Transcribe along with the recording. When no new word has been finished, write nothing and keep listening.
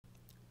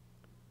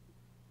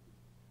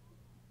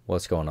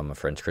What's going on, my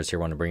friends? Chris here.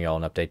 I want to bring you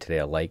all an update today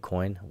on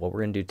Litecoin. What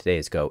we're going to do today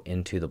is go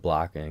into the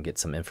block and get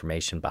some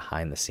information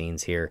behind the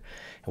scenes here.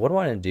 And what I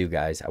want to do,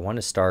 guys, I want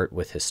to start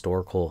with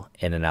historical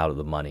in and out of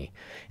the money.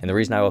 And the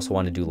reason I also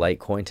want to do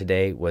Litecoin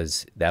today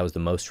was that was the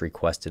most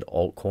requested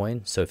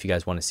altcoin. So if you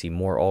guys want to see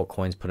more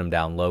altcoins, put them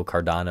down low.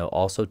 Cardano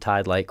also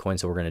tied Litecoin,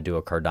 so we're going to do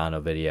a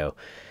Cardano video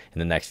in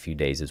the next few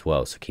days as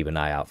well. So keep an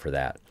eye out for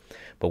that.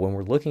 But when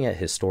we're looking at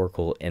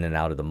historical in and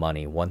out of the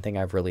money, one thing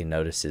I've really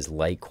noticed is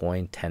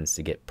Litecoin tends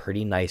to get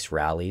pretty nice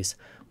rallies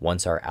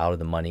once our out of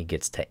the money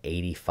gets to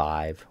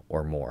 85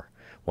 or more.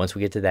 Once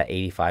we get to that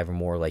 85 or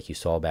more, like you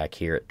saw back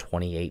here at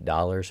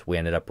 $28, we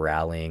ended up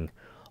rallying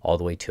all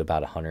the way to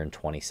about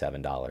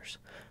 $127.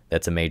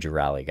 That's a major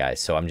rally,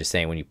 guys. So I'm just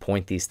saying, when you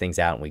point these things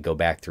out and we go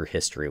back through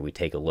history, we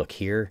take a look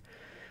here,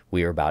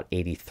 we are about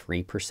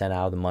 83%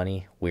 out of the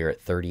money. We are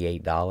at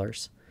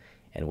 $38,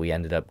 and we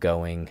ended up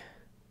going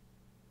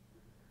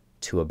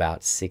to about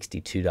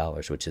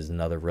 $62, which is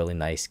another really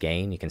nice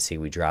gain. You can see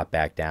we dropped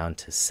back down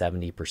to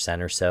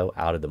 70% or so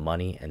out of the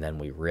money, and then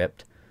we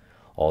ripped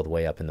all the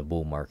way up in the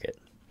bull market.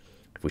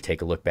 If we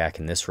take a look back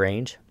in this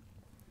range,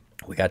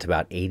 we got to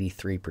about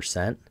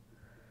 83%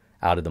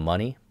 out of the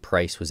money.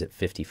 Price was at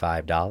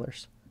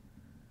 $55,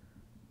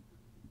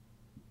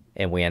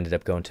 and we ended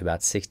up going to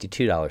about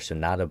 $62. So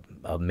not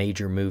a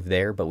major move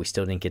there, but we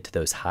still didn't get to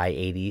those high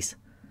 80s.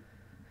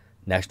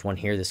 Next one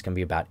here, this is going to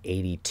be about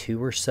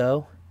 82 or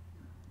so.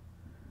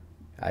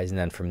 Guys, and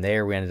then from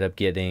there we ended up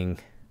getting,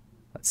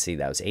 let's see,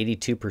 that was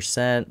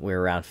 82%. We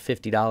were around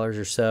 $50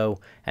 or so,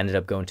 ended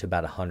up going to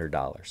about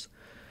 $100.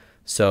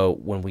 So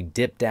when we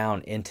dip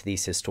down into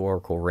these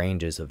historical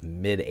ranges of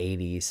mid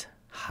 80s,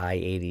 high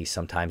 80s,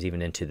 sometimes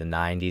even into the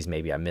 90s,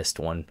 maybe I missed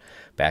one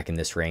back in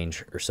this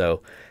range or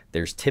so,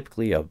 there's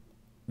typically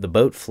the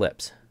boat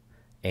flips,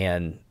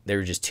 and there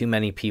are just too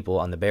many people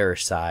on the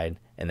bearish side,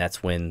 and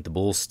that's when the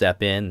bulls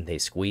step in, they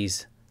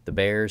squeeze the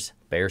bears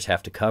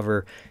have to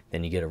cover,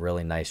 then you get a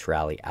really nice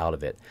rally out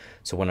of it.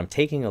 So when I'm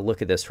taking a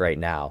look at this right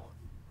now,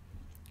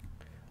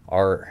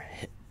 our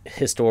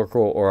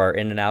historical, or our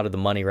in and out of the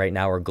money right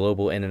now, our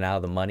global in and out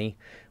of the money,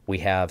 we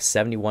have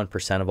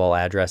 71% of all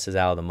addresses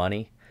out of the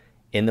money.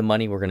 In the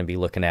money, we're going to be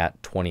looking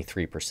at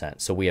 23%.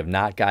 So we have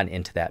not gotten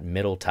into that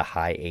middle to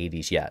high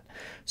 80s yet.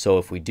 So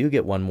if we do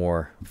get one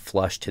more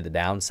flush to the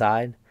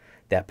downside,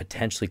 that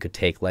potentially could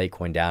take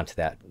Litecoin down to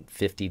that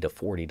 $50 to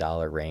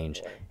 $40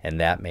 range, and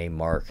that may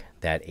mark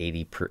that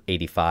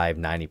 85,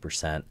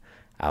 90%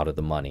 out of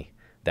the money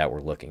that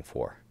we're looking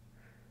for.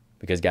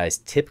 Because, guys,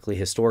 typically,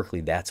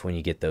 historically, that's when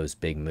you get those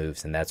big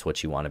moves, and that's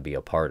what you want to be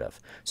a part of.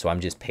 So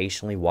I'm just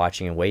patiently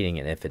watching and waiting,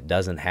 and if it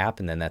doesn't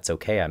happen, then that's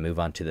okay. I move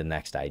on to the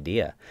next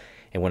idea.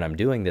 And when I'm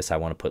doing this, I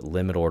want to put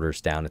limit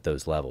orders down at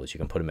those levels. You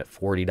can put them at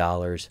 $40,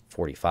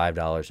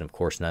 $45, and of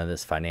course, none of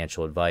this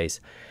financial advice.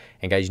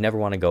 And guys, you never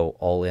want to go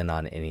all in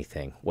on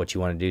anything. What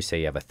you want to do, say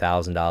you have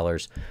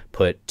 $1,000,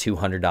 put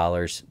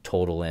 $200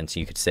 total in.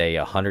 So you could say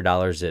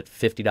 $100 at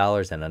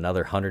 $50 and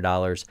another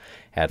 $100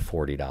 at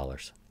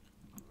 $40.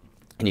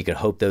 And you can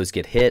hope those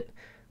get hit,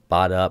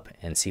 bought up,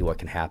 and see what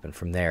can happen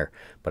from there.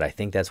 But I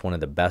think that's one of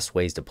the best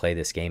ways to play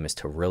this game, is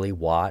to really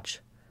watch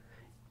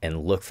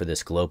and look for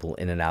this global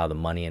in and out of the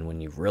money. And when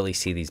you really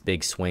see these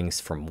big swings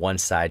from one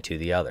side to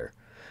the other,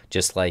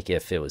 just like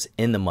if it was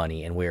in the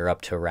money and we were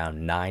up to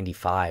around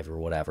 95 or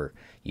whatever,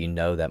 you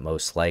know that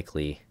most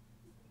likely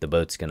the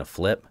boat's going to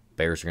flip,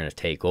 bears are going to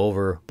take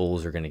over,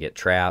 bulls are going to get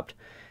trapped,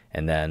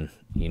 and then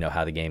you know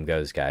how the game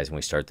goes, guys, when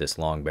we start this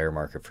long bear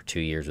market for 2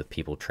 years with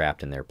people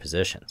trapped in their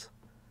positions.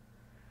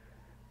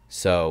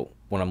 So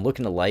when I'm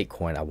looking at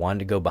Litecoin, I wanted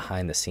to go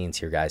behind the scenes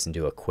here, guys, and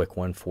do a quick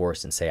one for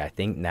us and say I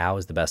think now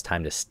is the best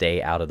time to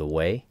stay out of the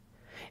way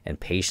and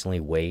patiently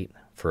wait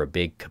for a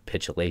big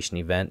capitulation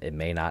event. It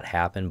may not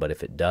happen, but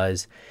if it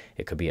does,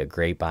 it could be a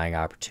great buying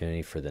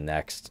opportunity for the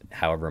next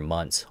however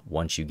months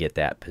once you get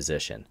that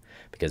position.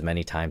 Because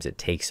many times it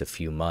takes a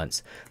few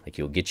months. Like,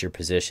 you'll get your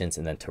positions,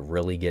 and then to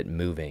really get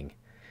moving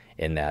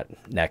in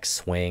that next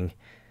swing,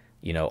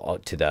 you know,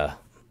 to the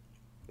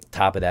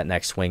top of that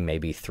next swing,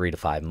 maybe 3 to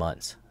 5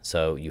 months.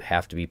 So you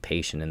have to be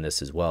patient in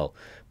this as well.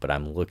 But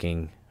I'm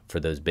looking for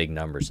those big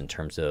numbers in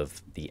terms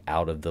of the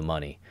out of the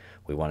money.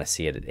 We want to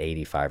see it at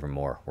 85 or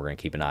more. We're going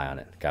to keep an eye on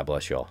it. God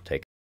bless you all. Take care.